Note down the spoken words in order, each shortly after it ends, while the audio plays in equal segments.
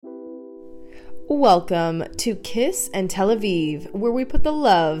Welcome to Kiss and Tel Aviv, where we put the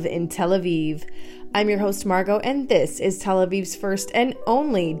love in Tel Aviv. I'm your host, Margot, and this is Tel Aviv's first and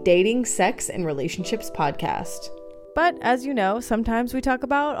only dating, sex, and relationships podcast. But as you know, sometimes we talk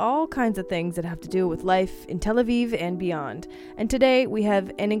about all kinds of things that have to do with life in Tel Aviv and beyond. And today we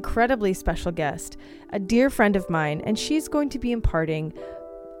have an incredibly special guest, a dear friend of mine, and she's going to be imparting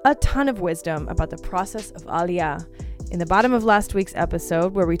a ton of wisdom about the process of Aliyah. In the bottom of last week's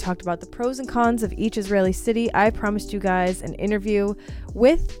episode, where we talked about the pros and cons of each Israeli city, I promised you guys an interview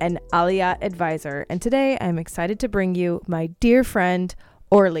with an Aliyah advisor. And today I'm excited to bring you my dear friend,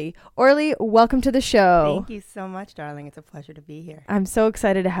 Orly. Orly, welcome to the show. Thank you so much, darling. It's a pleasure to be here. I'm so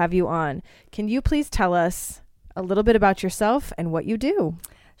excited to have you on. Can you please tell us a little bit about yourself and what you do?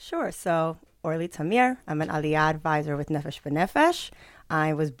 Sure. So, Orly Tamir. I'm an Aliyah advisor with Nefesh B'Nefesh.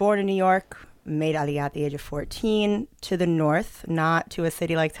 I was born in New York, made Aliyah at the age of 14 to the north, not to a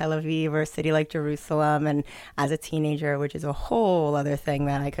city like Tel Aviv or a city like Jerusalem. And as a teenager, which is a whole other thing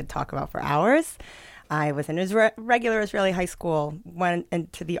that I could talk about for hours. I was in regular Israeli high school, went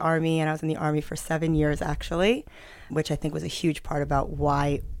into the army, and I was in the army for 7 years, actually, which I think was a huge part about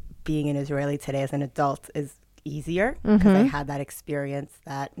why being an Israeli today as an adult is easier, because I had that experience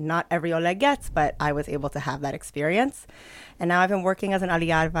that not every Ole gets, but I was able to have that experience. And now I've been working as an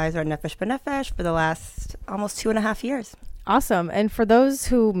Aliyah advisor at Nefesh B'Nefesh for the last almost 2.5 years. Awesome. And for those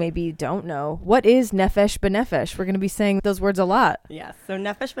who maybe don't know, what is Nefesh B'Nefesh? We're going to be saying those words a lot. Yes. So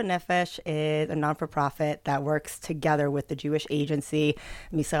Nefesh B'Nefesh is a non-for-profit that works together with the Jewish agency,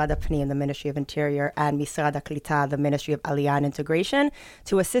 Misrad HaPnim, the Ministry of Interior, and Misrad HaKlita, the Ministry of Aliyah and Integration,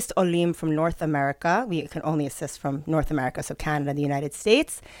 to assist Olim from North America. We can only assist from North America, so Canada and the United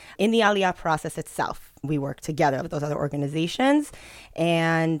States, in the Aliyah process itself. We work together with those other organizations,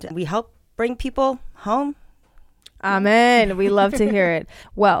 and we help bring people home. Amen. We love to hear it.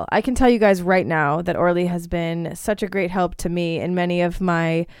 Well, I can tell you guys right now that Orly has been such a great help to me in many of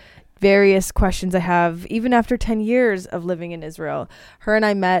my various questions I have, even after 10 years of living in Israel. Her and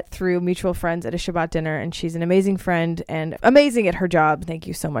I met through mutual friends at a Shabbat dinner, and she's an amazing friend and amazing at her job. Thank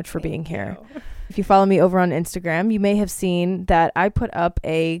you so much for being here. If you follow me over on Instagram, you may have seen that I put up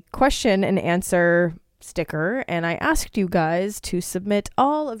a question and answer sticker, and I asked you guys to submit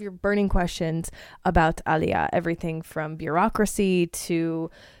all of your burning questions about Aliyah, everything from bureaucracy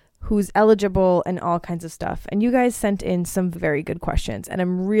to who's eligible and all kinds of stuff. And you guys sent in some very good questions, and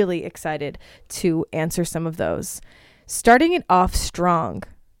I'm really excited to answer some of those. Starting it off strong,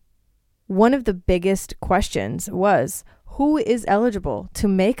 one of the biggest questions was, who is eligible to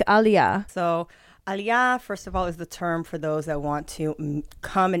make Aliyah? So Aliyah, first of all, is the term for those that want to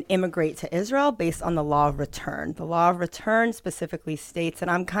come and immigrate to Israel based on the law of return. The law of return specifically states,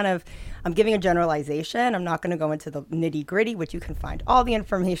 and I'm giving a generalization. I'm not going to go into the nitty gritty, which you can find all the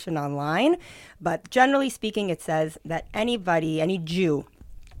information online. But generally speaking, it says that anybody, any Jew,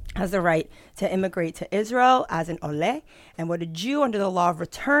 has the right to immigrate to Israel as an ole. And what a Jew under the law of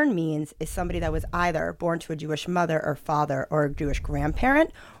return means is somebody that was either born to a Jewish mother or father or a Jewish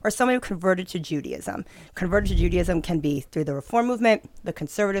grandparent, or somebody who converted to Judaism. Converted to Judaism can be through the Reform movement, the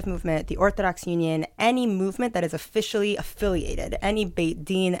Conservative movement, the Orthodox Union, any movement that is officially affiliated, any Beit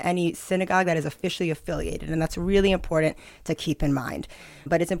Din, any synagogue that is officially affiliated. And that's really important to keep in mind.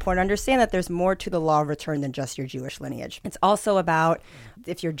 But it's important to understand that there's more to the law of return than just your Jewish lineage. It's also about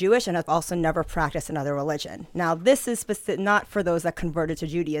if you're Jewish and have also never practiced another religion. Now, this is not for those that converted to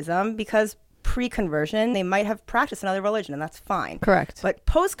Judaism, because pre-conversion, they might have practiced another religion, and that's fine. Correct. But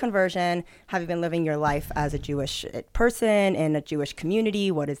post-conversion, have you been living your life as a Jewish person in a Jewish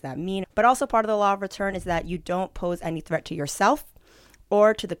community? What does that mean? But also part of the law of return is that you don't pose any threat to yourself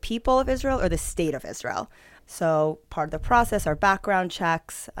or to the people of Israel or the state of Israel. So part of the process are background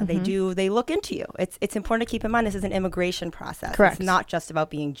checks. They look into you. It's important to keep in mind this is an immigration process. Correct. It's not just about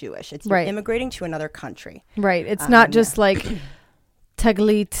being Jewish. It's you're immigrating to another country. Right. It's not just like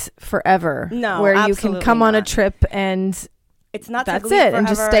Taglit forever. No, where you can come on a trip and it's not that's Taglit it forever. and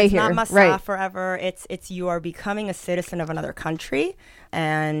just stay it's here. Not Masah forever. It's you are becoming a citizen of another country,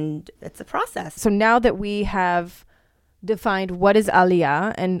 and it's a process. So now that we have defined what is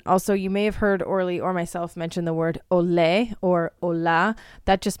Aliyah, and also you may have heard Orly or myself mention the word ole or ola.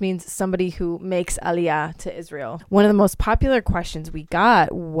 That just means somebody who makes Aliyah to Israel. One of the most popular questions we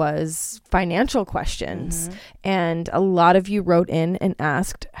got was financial questions. And a lot of you wrote in and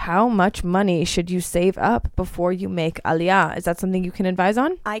asked, how much money should you save up before you make Aliyah? Is that something you can advise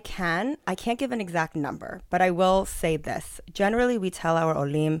on? I can't give an exact number, but I will say this. Generally, we tell our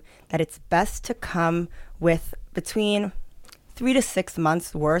olim that it's best to come with between 3 to 6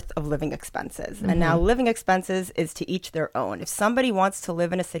 months worth of living expenses. And now living expenses is to each their own. If somebody wants to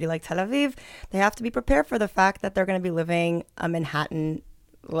live in a city like Tel Aviv, they have to be prepared for the fact that they're going to be living a Manhattan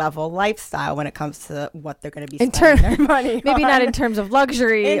level lifestyle when it comes to what they're going to be spending their money maybe on. not in terms of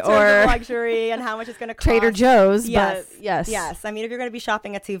luxury in terms of luxury and how much it's going to cost. Trader Joe's, Yes. but yes. I mean, if you're going to be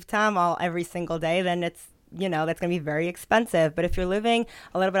shopping at Tivtam every single day, then it's, that's going to be very expensive. But if you're living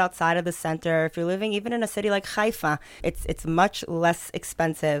a little bit outside of the center, if you're living even in a city like Haifa, it's much less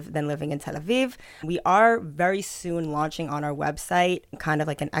expensive than living in Tel Aviv. We are very soon launching on our website kind of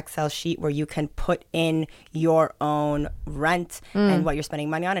like an Excel sheet where you can put in your own rent and what you're spending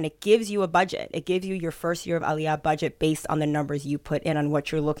money on. And it gives you a budget. It gives you your first year of Aliyah budget based on the numbers you put in on what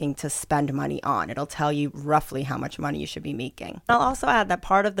you're looking to spend money on. It'll tell you roughly how much money you should be making. I'll also add that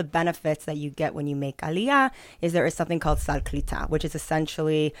part of the benefits that you get when you make Aliyah is there is something called Sal Klita, which is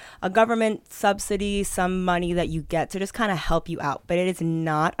essentially a government subsidy, some money that you get to just kind of help you out. But it is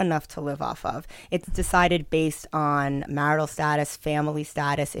not enough to live off of. It's decided based on marital status, family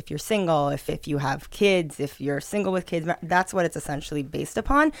status, if you're single, if you have kids, if you're single with kids, that's what it's essentially based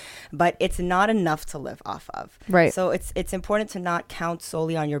upon. But it's not enough to live off of. Right. So it's important to not count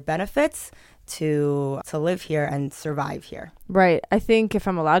solely on your benefits to live here and survive here. Right. I think if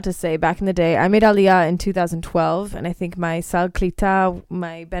I'm allowed to say, back in the day, I made Aliyah in 2012, and I think my Sal Klita,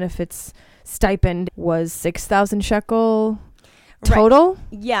 my benefits stipend was 6,000 shekel total. Right.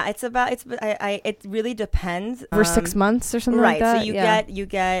 Yeah, it really depends. For 6 months or something like that. Right.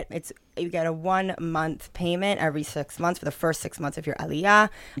 So you get a 1 month payment every 6 months for the first 6 months of your Aliyah,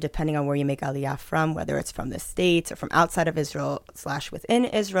 depending on where you make Aliyah from, whether it's from the States or from outside of Israel / within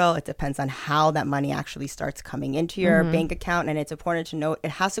Israel. It depends on how that money actually starts coming into your bank account. And it's important to note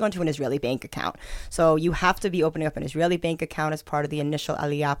it has to go into an Israeli bank account. So you have to be opening up an Israeli bank account as part of the initial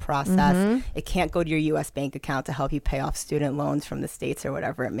Aliyah process. It can't go to your U.S. bank account to help you pay off student loans from the States or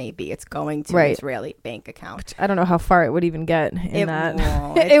whatever it may be. It's going to an Israeli bank account. I don't know how far it would even get in that.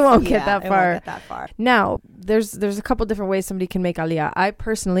 It won't get that far. It won't get that far. Now, there's a couple different ways somebody can make Aliyah. I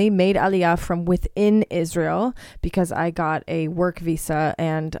personally made Aliyah from within Israel because I got a work visa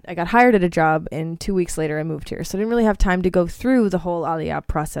and I got hired at a job, and 2 weeks later I moved here. So I didn't really have time to go through the whole Aliyah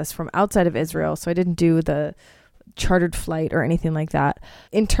process from outside of Israel. So I didn't do the chartered flight or anything like that.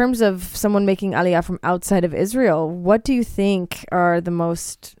 In terms of someone making Aliyah from outside of Israel, what do you think are the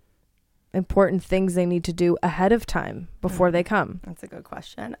most important things they need to do ahead of time before they come? That's a good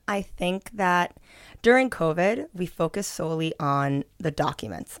question. I think that during COVID, we focused solely on the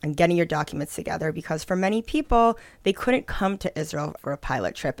documents and getting your documents together, because for many people, they couldn't come to Israel for a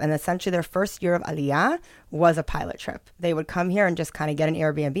pilot trip. And essentially their first year of Aliyah was a pilot trip. They would come here and just kind of get an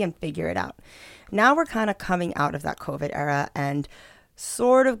Airbnb and figure it out. Now we're kind of coming out of that COVID era and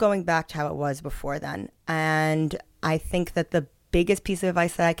sort of going back to how it was before then. And I think that the biggest piece of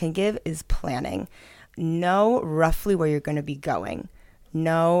advice that I can give is planning. Know roughly where you're going to be going.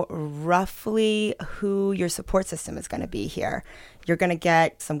 Know roughly who your support system is going to be here. You're going to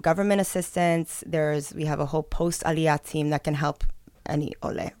get some government assistance. We have a whole post-Aliyah team that can help any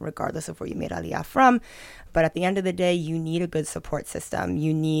ole, regardless of where you made Aliyah from. But at the end of the day, you need a good support system.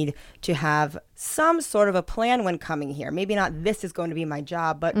 You need to have some sort of a plan when coming here. Maybe not this is going to be my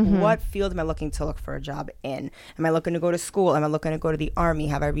job, but what field am I looking to look for a job in? Am I looking to go to school? Am I looking to go to the army?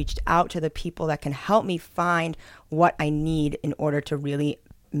 Have I reached out to the people that can help me find what I need in order to really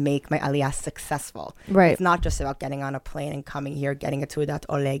make my Aliyah successful? Right. It's not just about getting on a plane and coming here, getting a Teudat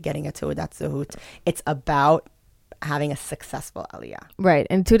Ole, getting a Teudat Zehut. It's about having a successful Aliyah. Right.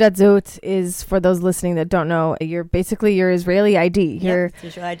 And Teudat Zehut is, for those listening that don't know, you're basically your Israeli ID. It's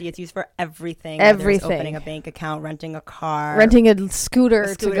Israeli ID. It's used for everything. Everything. Whether it's opening a bank account, renting a car. Renting a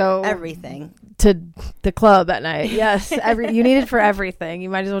scooter to go. Everything. To the club at night. Yes. You need it for everything. You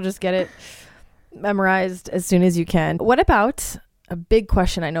might as well just get it memorized as soon as you can. What about a big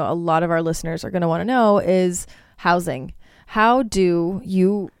question I know a lot of our listeners are going to want to know is housing. How do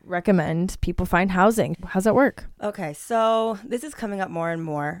you recommend people find housing? How's that work? Okay, so this is coming up more and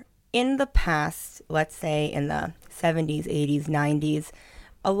more. In the past, let's say in the 70s, 80s, 90s,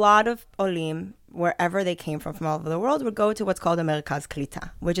 a lot of Olim, wherever they came from all over the world, would go to what's called a Merkaz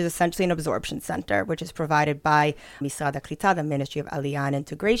Klita, which is essentially an absorption center, which is provided by Misrad HaKlita, the Ministry of Aliyah and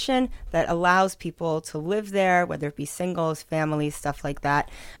Integration, that allows people to live there, whether it be singles, families, stuff like that,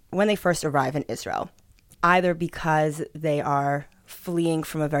 when they first arrive in Israel. Either because they are fleeing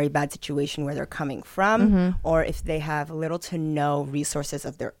from a very bad situation where they're coming from, or if they have little to no resources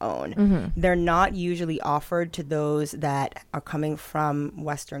of their own. They're not usually offered to those that are coming from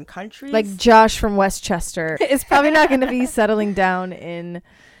Western countries. Like Josh from Westchester is probably not going to be settling down in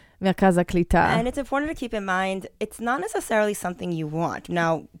Merkaz Klita. And it's important to keep in mind, it's not necessarily something you want.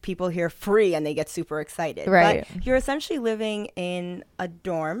 Now, people hear free and they get super excited. Right. But you're essentially living in a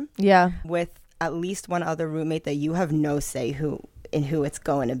dorm with at least one other roommate that you have no say in who it's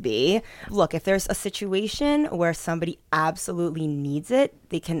going to be. Look, if there's a situation where somebody absolutely needs it,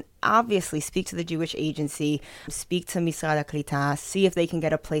 they can obviously speak to the Jewish agency, speak to Misrad HaKlita, see if they can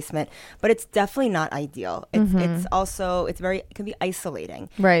get a placement. But it's definitely not ideal. It's also, it can be isolating.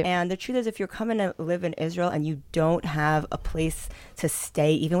 Right. And the truth is, if you're coming to live in Israel and you don't have a place to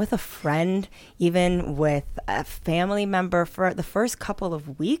stay, even with a friend, even with a family member for the first couple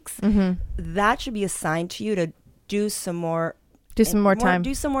of weeks, that should be a sign to you to do some more time, researching,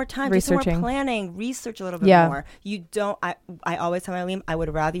 do some more planning, research a little bit more. You don't, I always tell my Alim, I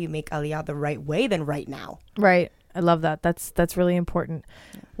would rather you make Aliyah the right way than right now. Right. I love that. That's really important.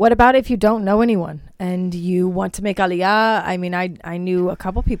 What about if you don't know anyone and you want to make Aliyah? I mean, I knew a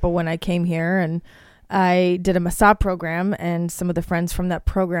couple people when I came here, and I did a Masab program, and some of the friends from that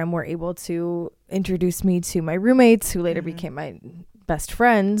program were able to introduce me to my roommates who later became my best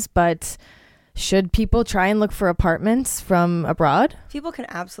friends. But should people try and look for apartments from abroad? People can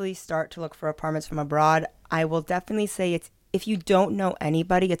absolutely start to look for apartments from abroad. I will definitely say if you don't know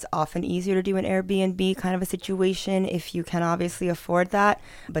anybody, it's often easier to do an Airbnb kind of a situation if you can obviously afford that.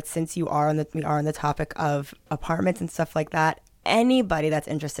 But since we are on the topic of apartments and stuff like that, anybody that's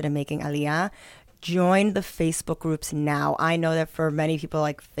interested in making Aliyah, join the Facebook groups now. I know that for many people,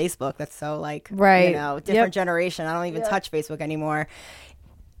 like Facebook, that's so different generation. I don't even touch Facebook anymore.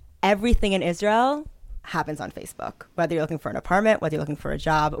 Everything in Israel happens on Facebook. Whether you're looking for an apartment, whether you're looking for a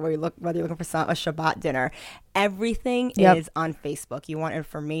job, whether you're looking for a Shabbat dinner, everything is on Facebook. You want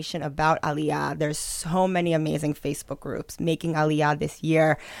information about Aliyah. There's so many amazing Facebook groups. Making Aliyah this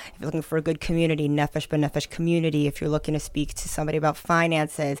year. If you're looking for a good community, Nefesh B'Nefesh community. If you're looking to speak to somebody about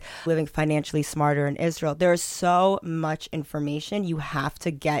finances, living financially smarter in Israel, there's so much information. You have to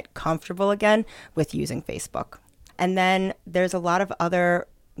get comfortable again with using Facebook. And then there's a lot of other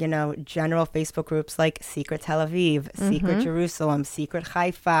general Facebook groups like Secret Tel Aviv, Secret Jerusalem, Secret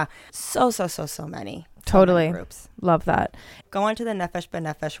Haifa. So many. Totally. Groups. Love that. Go onto the Nefesh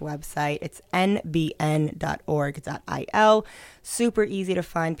B'Nefesh website. It's nbn.org.il. Super easy to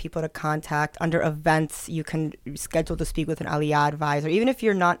find people to contact. Under events, you can schedule to speak with an Aliyah advisor. Even if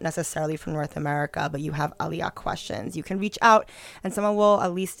you're not necessarily from North America, but you have Aliyah questions, you can reach out and someone will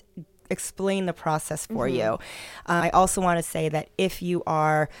at least explain the process for you. I also want to say that if you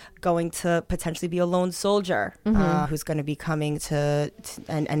are going to potentially be a lone soldier who's going to be coming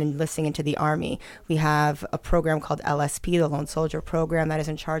and enlisting into the army, we have a program called LSP, the Lone Soldier Program, that is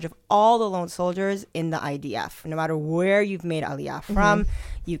in charge of all the lone soldiers in the IDF. No matter where you've made Aliyah from,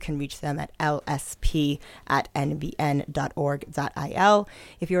 you can reach them at lsp@nbn.org.il.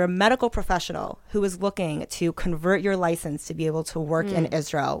 If you're a medical professional who is looking to convert your license to be able to work in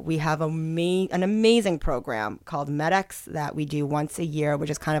Israel, we have an amazing program called MedX that we do once a year,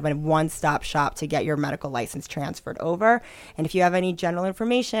 which is kind of a one-stop shop to get your medical license transferred over. And if you have any general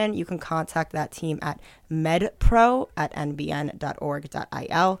information, you can contact that team at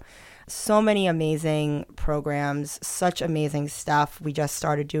medpro@nbn.org.il. So many amazing programs, such amazing stuff. We just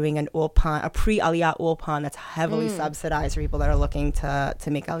started doing an ulpan, a pre-Aliyah ulpan that's heavily subsidized for people that are looking to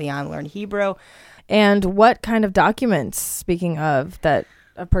make Aliyah and learn Hebrew. And what kind of documents, speaking of, that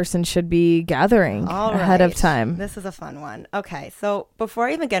a person should be gathering ahead of time? This is a fun one. Okay, so before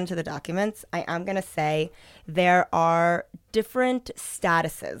I even get into the documents, I am going to say there are different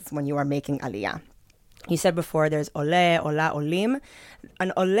statuses when you are making Aliyah. You said before there's Oleh, Ola, Olim.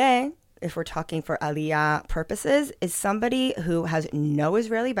 An Oleh, if we're talking for Aliyah purposes, is somebody who has no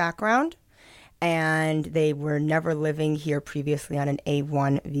Israeli background and they were never living here previously on an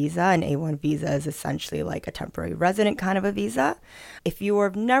A1 visa. An A1 visa is essentially like a temporary resident kind of a visa. If you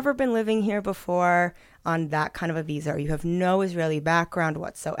have never been living here before on that kind of a visa, or you have no Israeli background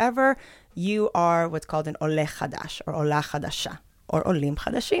whatsoever, you are what's called an Oleh Chadash, or Ola Chadasha, or Olim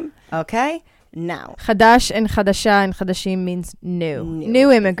Chadashim. Okay? Now, Chadash and Chadasha and Chadashim means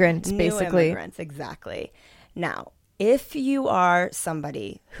new immigrants, basically. New immigrants, exactly. Now, if you are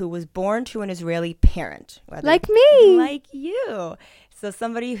somebody who was born to an Israeli parent, like me, like you, so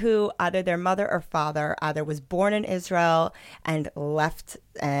somebody who either their mother or father either was born in Israel and left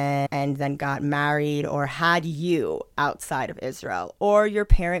and then got married or had you outside of Israel, or your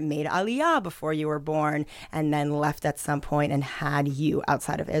parent made Aliyah before you were born and then left at some point and had you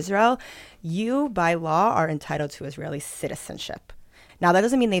outside of Israel, you by law are entitled to Israeli citizenship. Now, that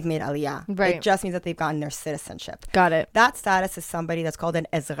doesn't mean they've made Aliyah. Right. It just means that they've gotten their citizenship. Got it. That status is somebody that's called an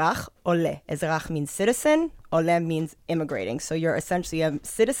ezrach ole. Ezrach means citizen. Ole means immigrating. So you're essentially a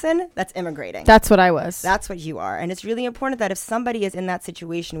citizen that's immigrating. That's what I was. That's what you are. And it's really important that if somebody is in that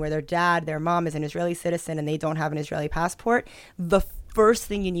situation where their dad, their mom is an Israeli citizen and they don't have an Israeli passport, the first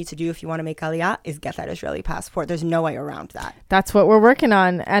thing you need to do if you want to make Aliyah is get that Israeli passport. There's no way around that. That's what we're working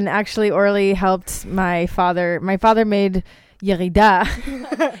on. And actually, Orly helped my father. My father made Yerida.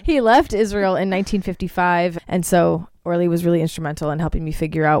 He left Israel in 1955. And so Orly was really instrumental in helping me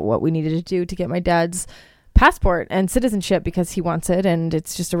figure out what we needed to do to get my dad's passport and citizenship, because he wants it, and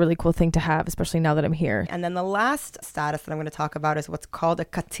it's just a really cool thing to have, especially now that I'm here. And then the last status that I'm going to talk about is what's called a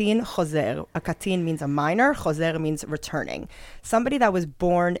katin chozer. A katin means a minor, chozer means returning. Somebody that was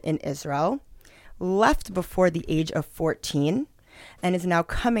born in Israel, left before the age of 14, and is now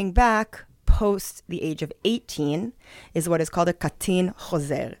coming back post the age of 18 is what is called a katin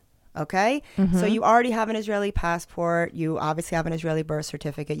chozer. Okay? So you already have an Israeli passport. You obviously have an Israeli birth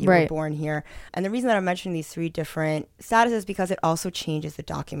certificate. You were born here. And the reason that I'm mentioning these three different statuses is because it also changes the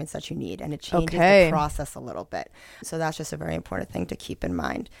documents that you need, and it changes the process a little bit. So that's just a very important thing to keep in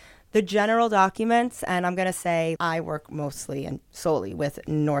mind. The general documents, and I'm going to say I work mostly and solely with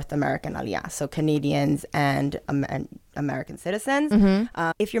North American Aliyah, so Canadians and American citizens.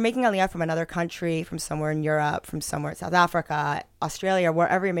 If you're making Aliyah from another country, from somewhere in Europe, from somewhere in South Africa, Australia,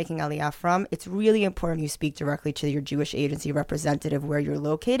 wherever you're making Aliyah from, it's really important you speak directly to your Jewish agency representative where you're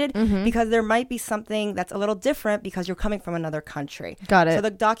located, because there might be something that's a little different because you're coming from another country. Got it. So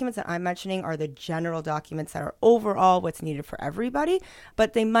the documents that I'm mentioning are the general documents that are overall what's needed for everybody,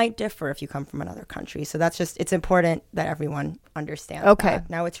 but they might differ if you come from another country. So that's just, it's important that everyone understands that.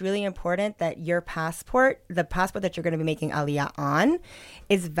 Now, it's really important that your passport, the passport that you're going to be making Aliyah on,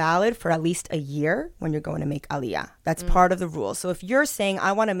 is valid for at least a year when you're going to make Aliyah. That's part of the rule. So if you're saying,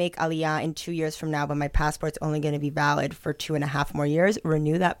 I want to make Aliyah in 2 years from now, but my passport's only going to be valid for 2.5 more years,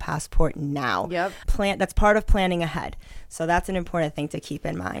 renew that passport now. That's part of planning ahead. So that's an important thing to keep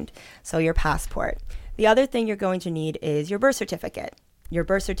in mind. So your passport. The other thing you're going to need is your birth certificate. Your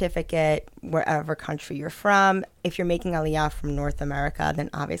birth certificate, wherever country you're from. If you're making Aliyah from North America, then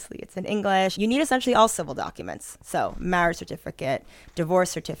obviously it's in English. You need essentially all civil documents. So marriage certificate, divorce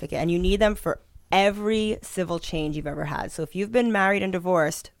certificate, and you need them for every civil change you've ever had. So if you've been married and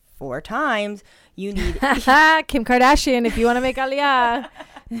divorced 4 times, you need Kim Kardashian if you want to make Aliyah.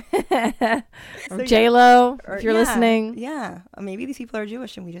 Or J-Lo if you're listening. Yeah. Maybe these people are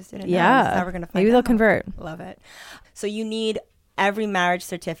Jewish and we just didn't know. Yeah. We're gonna find Maybe they'll out. convert. Love it. So you need every marriage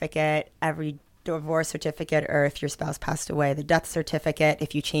certificate, every divorce certificate, or if your spouse passed away, the death certificate.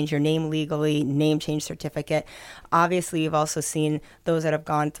 If you change your name legally, name change certificate. Obviously, you've also seen those that have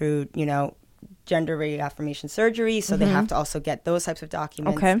gone through, gender reaffirmation surgery, so they have to also get those types of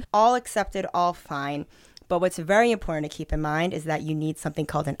documents. All accepted, all fine. But what's very important to keep in mind is that you need something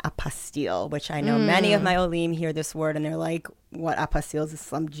called an apostille, which I know many of my olim hear this word and they're like, what apostille is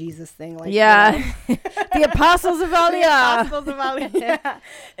some Jesus thing? Like, the apostles of Aliyah. The apostles of Aliyah. Yeah,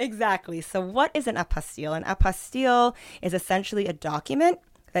 exactly. So what is an apostille? An apostille is essentially a document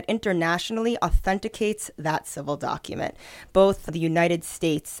that internationally authenticates that civil document. Both the United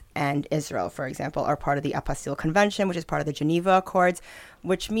States and Israel, for example, are part of the Apostille Convention, which is part of the Geneva Accords,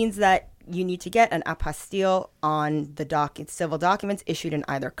 which means that you need to get an apostille on the civil documents issued in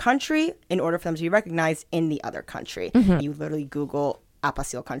either country in order for them to be recognized in the other country. You literally Google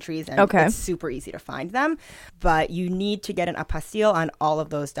apostille countries and it's super easy to find them, but you need to get an apostille on all of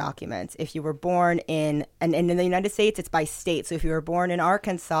those documents. If you were born in the United States, it's by state. So if you were born in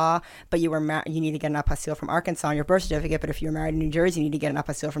Arkansas, but you were you need to get an apostille from Arkansas on your birth certificate. But if you were married in New Jersey, you need to get an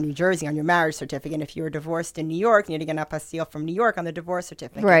apostille from New Jersey on your marriage certificate. And if you were divorced in New York, you need to get an apostille from New York on the divorce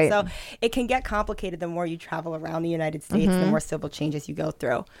certificate. Right. So it can get complicated the more you travel around the United States, the more civil changes you go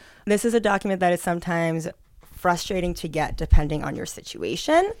through. This is a document that is sometimes frustrating to get depending on your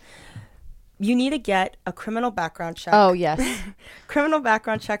situation. You need to get a criminal background check. Oh, yes. Criminal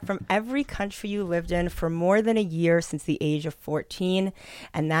background check from every country you lived in for more than a year since the age of 14.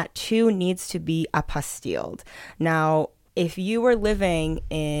 And that too needs to be apostilled. Now, if you were living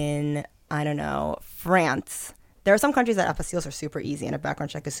in, I don't know, France, there are some countries that apostilles are super easy and a background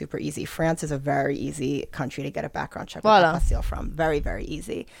check is super easy. France is a very easy country to get a background check with apostille from. Very, very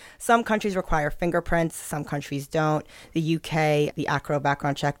easy. Some countries require fingerprints. Some countries don't. The UK, the ACRO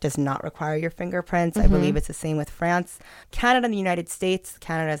background check does not require your fingerprints. I believe it's the same with France. Canada and the United States.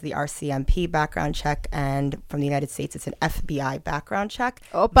 Canada has the RCMP background check, and from the United States, it's an FBI background check.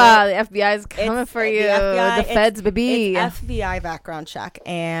 Opa, the FBI is coming for you. The FBI, the feds, baby. It's FBI background check.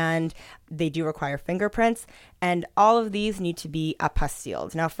 And they do require fingerprints, and all of these need to be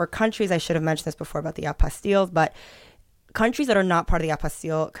apostilled. Now, for countries, I should have mentioned this before about the apostilles, but countries that are not part of the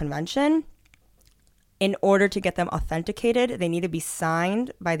apostille convention, in order to get them authenticated, they need to be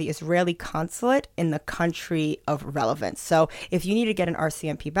signed by the Israeli consulate in the country of relevance. So if you need to get an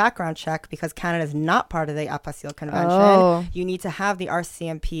RCMP background check, because Canada is not part of the Apostille Convention, you need to have the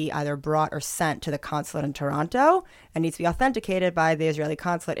RCMP either brought or sent to the consulate in Toronto and needs to be authenticated by the Israeli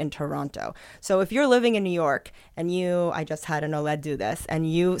consulate in Toronto. So if you're living in New York and I just had an OLED do this,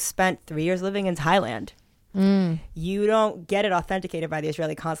 and you spent 3 years living in Thailand, you don't get it authenticated by the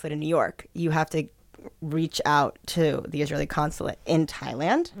Israeli consulate in New York. You have to reach out to the Israeli consulate in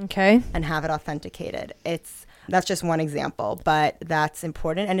Thailand and have it authenticated. That's just one example, but that's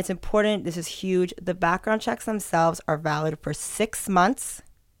important. And it's important. This is huge. The background checks themselves are valid for 6 months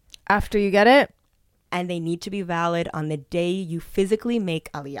after you get it. And they need to be valid on the day you physically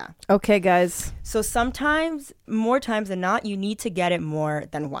make Aliyah. Okay, guys. So sometimes, more times than not, you need to get it more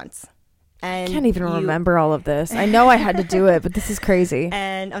than once. And I can't even remember all of this. I know I had to do it, but this is crazy.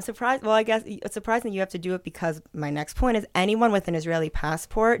 And I'm surprised. Well, I guess it's surprising you have to do it, because my next point is anyone with an Israeli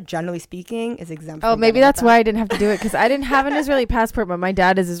passport, generally speaking, is exempt. Oh, maybe that's why I didn't have to do it, because I didn't have an Israeli passport, but my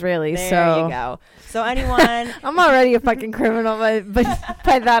dad is Israeli. There you go. So anyone... I'm already a fucking criminal by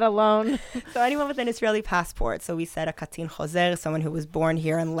that alone. So anyone with an Israeli passport. So we said a katin chozer, someone who was born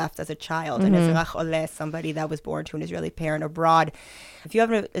here and left as a child. An ezrach oleh, somebody that was born to an Israeli parent abroad. If you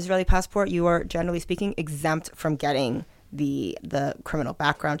have an Israeli passport, you are, generally speaking, exempt from getting the criminal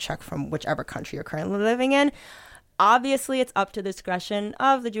background check from whichever country you're currently living in. Obviously, it's up to the discretion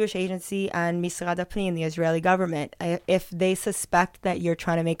of the Jewish agency and Misrad HaPnim, the Israeli government. If they suspect that you're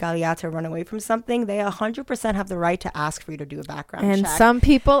trying to make Aliyah to run away from something, they 100% have the right to ask for you to do a background check. And some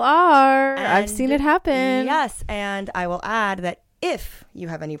people are. I've seen it happen. Yes, and I will add that if you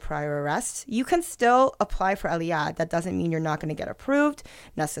have any prior arrests, you can still apply for Aliyah. That doesn't mean you're not going to get approved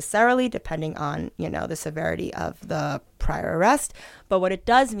necessarily, depending on, the severity of the prior arrest. But what it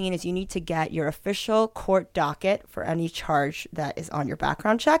does mean is you need to get your official court docket for any charge that is on your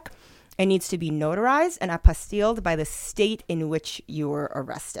background check. It needs to be notarized and apostilled by the state in which you were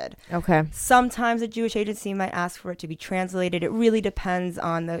arrested. Okay. Sometimes a Jewish agency might ask for it to be translated. It really depends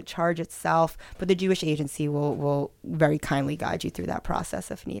on the charge itself, but the Jewish agency will very kindly guide you through that process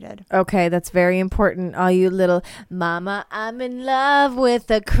if needed. Okay, that's very important. All you little mama, I'm in love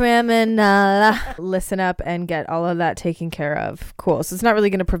with a criminal. Listen up and get all of that taken care of. Cool. So it's not really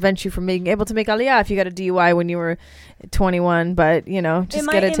going to prevent you from being able to make Aliyah if you got a DUI when you were 21, but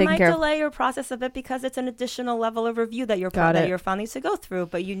just get it taken care of. Delay your process a bit because it's an additional level of review that your family needs to go through,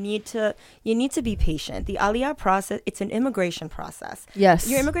 but you need to be patient. The Aliyah process, it's an immigration process. Yes.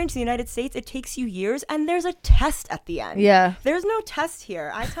 You're immigrating to the United States, it takes you years, and there's a test at the end. Yeah. There's no test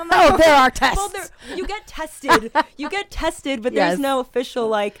here. I tell my there are tests. Well, you get tested. But there's no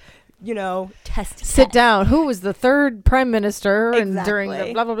official test. Sit down. Who was the third prime minister and during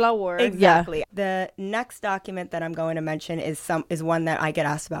the blah blah blah war? Exactly. Yeah. The next document that I'm going to mention is one that I get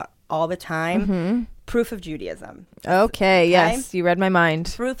asked about all the time. Proof of Judaism. Okay, yes, you read my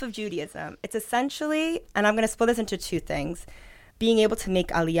mind. Proof of Judaism. It's essentially, and I'm going to split this into two things, being able to make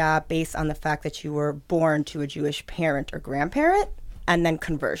Aliyah based on the fact that you were born to a Jewish parent or grandparent, and then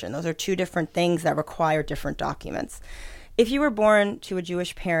conversion. Those are two different things that require different documents. If you were born to a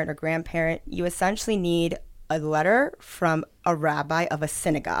Jewish parent or grandparent, you essentially need a letter from a rabbi of a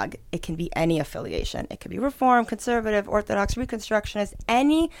synagogue. It can be any affiliation. It could be Reform, Conservative, Orthodox, Reconstructionist,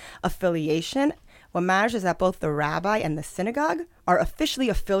 any affiliation. What matters is that both the rabbi and the synagogue are officially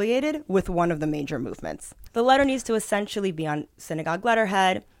affiliated with one of the major movements. The letter needs to essentially be on synagogue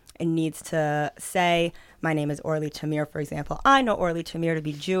letterhead. It needs to say, my name is Orly Tamir, for example. I know Orly Tamir to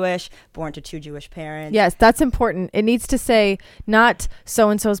be Jewish, born to two Jewish parents. Yes, that's important. It needs to say not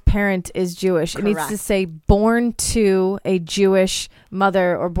so-and-so's parent is Jewish. Correct. It needs to say born to a Jewish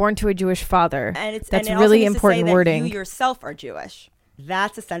mother or born to a Jewish father. That's really important wording. You yourself are Jewish.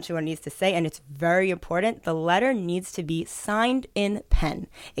 That's essentially what it needs to say, and it's very important. The letter needs to be signed in pen.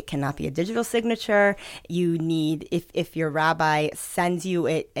 It cannot be a digital signature. You need, if your rabbi sends you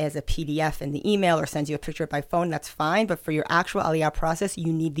it as a PDF in the email or sends you a picture by phone, that's fine. But for your actual Aliyah process,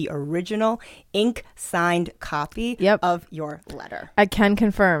 you need the original ink-signed copy of your letter. I can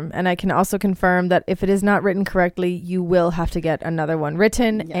confirm, and I can also confirm that if it is not written correctly, you will have to get another one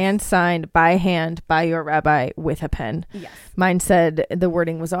written and signed by hand by your rabbi with a pen. Yes. Mine said the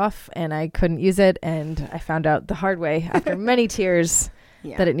wording was off and I couldn't use it, and I found out the hard way after many tears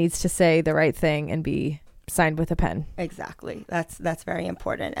that it needs to say the right thing and be signed with a pen. Exactly. That's very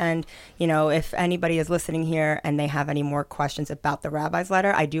important. And, you know, if anybody is listening here and they have any more questions about the rabbi's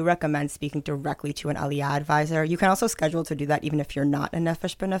letter, I do recommend speaking directly to an Aliyah advisor. You can also schedule to do that even if you're not a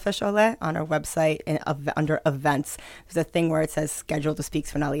Nefesh B'Nefesh Oleh. On our website, under events, there's a thing where it says schedule to speak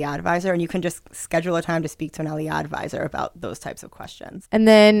to an Aliyah advisor, and you can just schedule a time to speak to an Aliyah advisor about those types of questions. And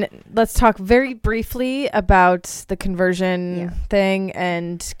then let's talk very briefly about the conversion thing.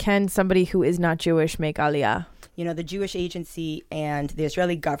 And can somebody who is not Jewish make Aliyah? You know, the Jewish Agency and the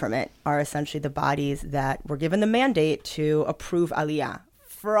Israeli government are essentially the bodies that were given the mandate to approve Aliyah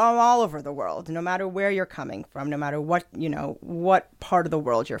from all over the world, no matter where you're coming from, no matter what, you know, what part of the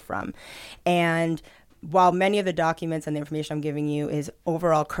world you're from. And while many of the documents and the information I'm giving you is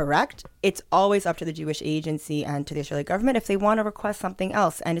overall correct, it's always up to the Jewish Agency and to the Israeli government if they want to request something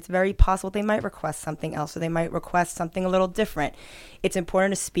else. And it's very possible they might request something else, or they might request something a little different. It's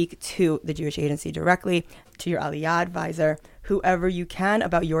important to speak to the Jewish Agency directly, to your Aliyah advisor, whoever you can,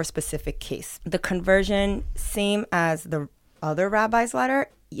 about your specific case. The conversion, same as the other rabbi's letter,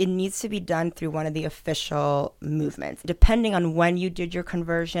 it needs to be done through one of the official movements. Depending on when you did your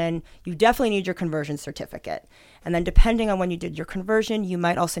conversion, you definitely need your conversion certificate. And then depending on when you did your conversion, you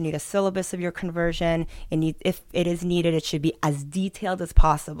might also need a syllabus of your conversion. If it is needed, it should be as detailed as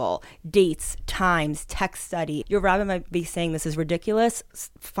possible. Dates, times, text study. Your rabbi might be saying this is ridiculous.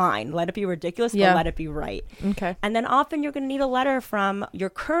 Fine, let it be ridiculous, but let it be right. Okay. And then often you're going to need a letter from your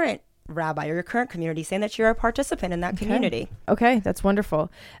current rabbi or your current community saying that you're a participant in that community. Okay, that's wonderful.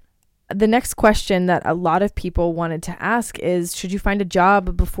 The next question that a lot of people wanted to ask is, should you find a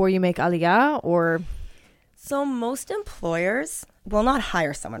job before you make Aliyah, or? So most employers will not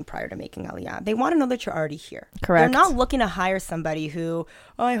hire someone prior to making Aliyah. They want to know that you're already here. Correct. They're not looking to hire somebody who,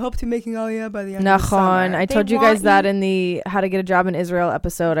 I hope to making Aliyah by the end of the summer. I told you guys that in the How to Get a Job in Israel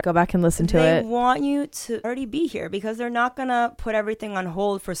episode. Go back and listen to it. They want you to already be here because they're not going to put everything on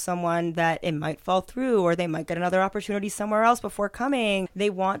hold for someone that it might fall through, or they might get another opportunity somewhere else before coming. They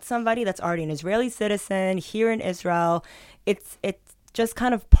want somebody that's already an Israeli citizen here in Israel. It's just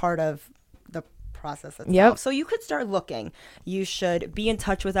kind of part of process itself. Yep. So you could start looking. You should be in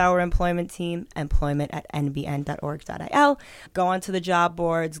touch with our employment team, employment@nbn.org.il. Go onto the job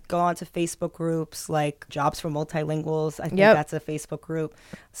boards, go onto Facebook groups like Jobs for Multilinguals. I think that's a Facebook group.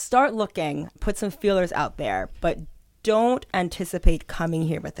 Start looking, put some feelers out there, but don't anticipate coming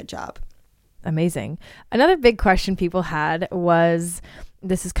here with a job. Amazing. Another big question people had was,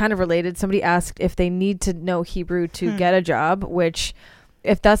 this is kind of related. Somebody asked if they need to know Hebrew to get a job, which,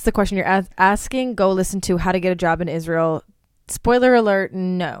 if that's the question you're asking, go listen to How to Get a Job in Israel. Spoiler alert,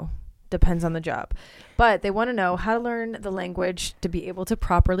 no. Depends on the job. But they want to know how to learn the language to be able to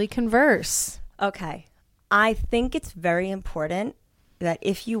properly converse. Okay. I think it's very important that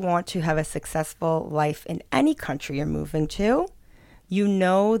if you want to have a successful life in any country you're moving to, you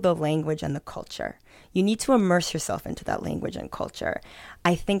know the language and the culture. You need to immerse yourself into that language and culture.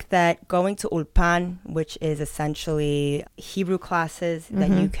 I think that going to Ulpan, which is essentially Hebrew classes that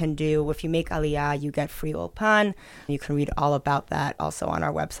you can do, if you make Aliyah, you get free Ulpan. You can read all about that also on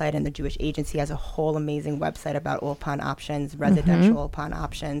our website, and the Jewish Agency has a whole amazing website about Ulpan options, residential Ulpan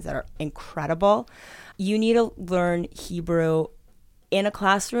options that are incredible. You need to learn Hebrew in a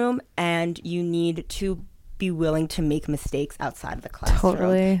classroom, and you need to be willing to make mistakes outside of the classroom.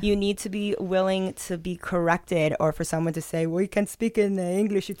 Totally. You need to be willing to be corrected, or for someone to say, well, you can speak in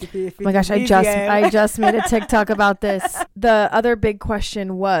English. Oh my gosh, I just made a TikTok about this. The other big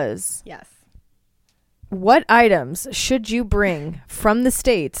question was, yes, what items should you bring from the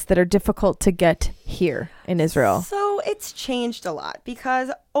States that are difficult to get here in Israel? So it's changed a lot because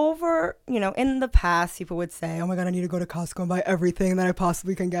in the past, people would say, oh my God, I need to go to Costco and buy everything that I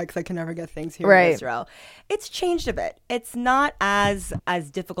possibly can get because I can never get things here in Israel. It's changed a bit. It's not as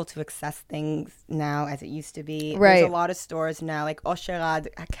difficult to access things now as it used to be. There's a lot of stores now, like Osherad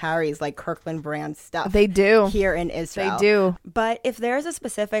carries like Kirkland brand stuff. They do. Here in Israel. They do. But if there's a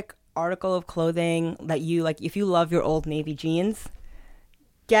specific article of clothing that you like, if you love your Old Navy jeans,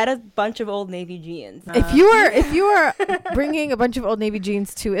 get a bunch of Old Navy jeans. If you are bringing a bunch of Old Navy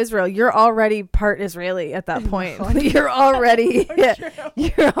jeans to Israel, you're already part Israeli at that point. You're already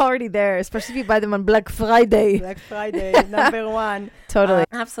there, especially if you buy them on Black Friday. Black Friday, number one. Totally.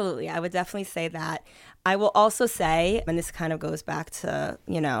 Absolutely. I would definitely say that. I will also say, and this kind of goes back to,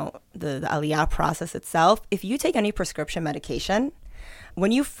 the Aliyah process itself, if you take any prescription medication,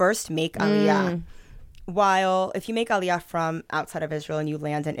 when you first make Aliyah, if you make Aliyah from outside of Israel and you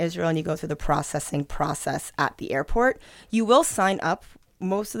land in Israel and you go through the processing process at the airport, you will sign up.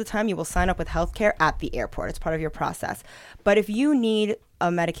 Most of the time, you will sign up with healthcare at the airport. It's part of your process. But if you need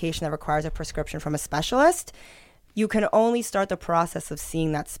a medication that requires a prescription from a specialist, you can only start the process of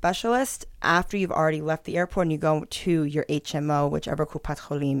seeing that specialist after you've already left the airport and you go to your HMO, whichever Kupat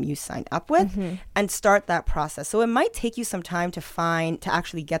Cholim you signed up with, and start that process. So it might take you some time to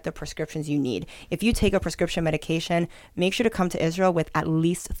actually get the prescriptions you need. If you take a prescription medication, make sure to come to Israel with at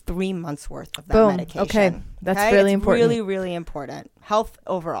least 3 months worth of that medication. Okay. That's really important. Really, really important. Health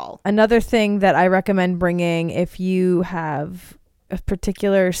overall. Another thing that I recommend bringing if you have a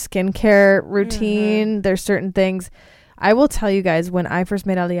particular skincare routine, there's certain things. I will tell you guys, when I first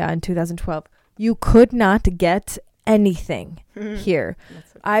made Aliyah in 2012, you could not get anything here.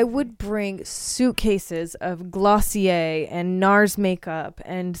 I would bring suitcases of Glossier and NARS makeup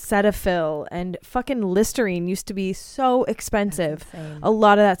and Cetaphil, and fucking Listerine used to be so expensive. A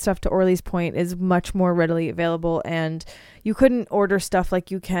lot of that stuff, to Orly's point, is much more readily available, and you couldn't order stuff like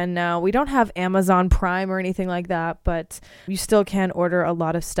you can now. We don't have Amazon Prime or anything like that, but you still can order a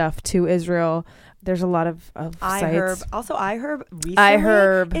lot of stuff to Israel. There's a lot of sites. Also, iHerb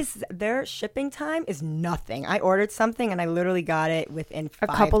recently is their shipping time is nothing. I ordered something and I literally got it within a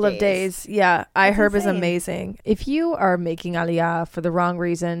couple of days. Yeah, iHerb is amazing. If you are making Aliyah for the wrong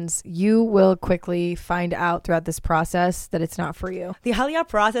reasons, you will quickly find out throughout this process that it's not for you. The Aliyah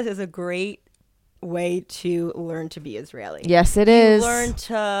process is a great way to learn to be Israeli. Yes, it is.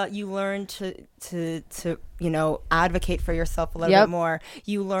 You learn to advocate for yourself a little bit more.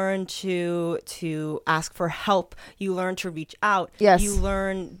 You learn to ask for help. You learn to reach out. Yes. You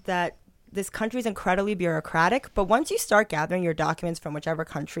learn that this country is incredibly bureaucratic, but once you start gathering your documents from whichever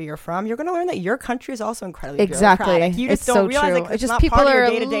country you're from, you're going to learn that your country is also incredibly bureaucratic. You just don't realize it. It's just not people part of are your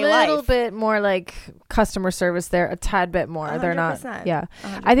day-to-day a little life. bit more like customer service there, a tad bit more. 100%. They're not. Yeah.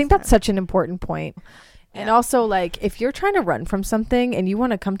 100%. I think that's such an important point. And also, like, if you're trying to run from something and you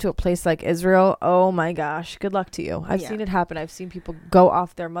want to come to a place like Israel, oh my gosh, good luck to you. I've seen it happen. I've seen people go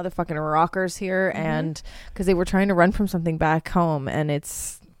off their motherfucking rockers here and because they were trying to run from something back home, and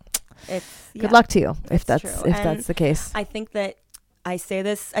it's good luck to you if that's the case. I think that I say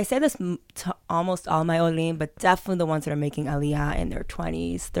this to almost all my olim, but definitely the ones that are making Aliyah in their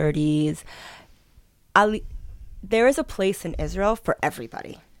 20s, 30s. There is a place in Israel for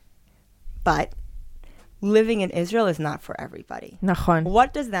everybody, but living in Israel is not for everybody. Nachon.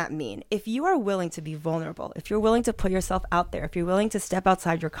 What does that mean? If you are willing to be vulnerable, if you're willing to put yourself out there, if you're willing to step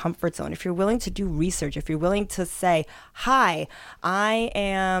outside your comfort zone, if you're willing to do research, if you're willing to say, hi, I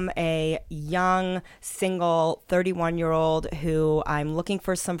am a young, single, 31-year-old who I'm looking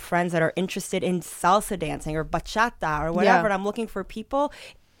for some friends that are interested in salsa dancing or bachata or whatever, and I'm looking for people,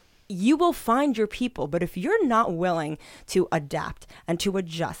 you will find your people. But if you're not willing to adapt and to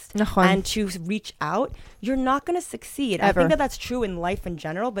adjust and to reach out, you're not going to succeed. Ever. I think that that's true in life in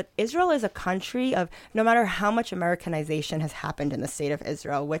general, but Israel is a country of, no matter how much Americanization has happened in the state of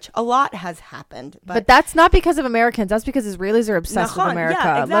Israel, which a lot has happened. But that's not because of Americans. That's because Israelis are obsessed with America.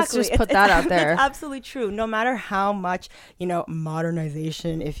 Yeah, exactly. Let's just put that out there. That's absolutely true. No matter how much,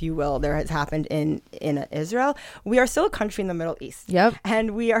 modernization, if you will, there has happened in Israel, we are still a country in the Middle East. Yep.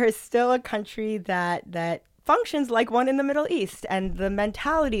 And we are still a country that functions like one in the Middle East, and the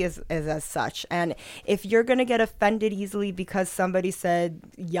mentality is as such. And if you're gonna get offended easily because somebody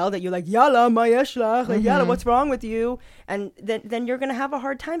yelled at you like "Yalla ma yeshlach," like "Yalla, what's wrong with you?" and then you're gonna have a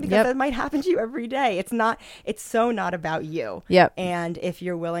hard time because that might happen to you every day. It's so not about you. Yep. And if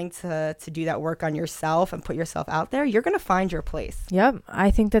you're willing to do that work on yourself and put yourself out there, you're gonna find your place. Yep. I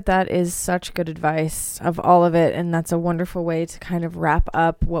think that is such good advice of all of it, and that's a wonderful way to kind of wrap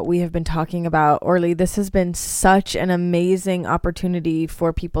up what we have been talking about. Orly, this has been such an amazing opportunity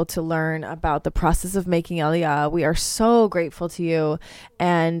for people to learn about the process of making Aliyah. We are so grateful to you.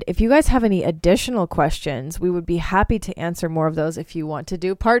 And if you guys have any additional questions, we would be happy to answer more of those. If you want to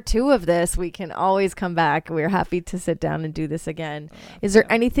do part 2 of this, we can always come back. We're happy to sit down and do this again. Is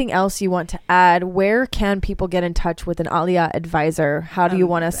there anything else you want to add? Where can people get in touch with an Aliyah advisor? How do you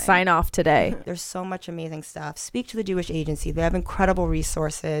want to sign off today? There's so much amazing stuff. Speak to the Jewish Agency. They have incredible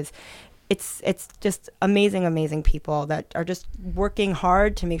resources. It's just amazing people that are just working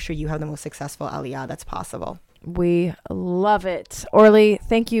hard to make sure you have the most successful Aliyah that's possible. We love it. Orly,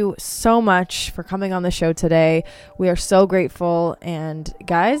 thank you so much for coming on the show today. We are so grateful. And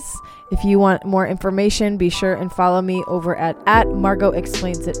guys, if you want more information, be sure and follow me over at Margot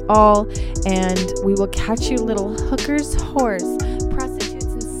Explains It All. And we will catch you little hookers, whores, prostitutes,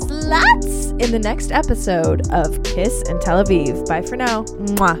 and sluts in the next episode of Kiss and Tel Aviv. Bye for now.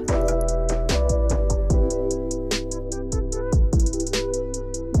 Mwah.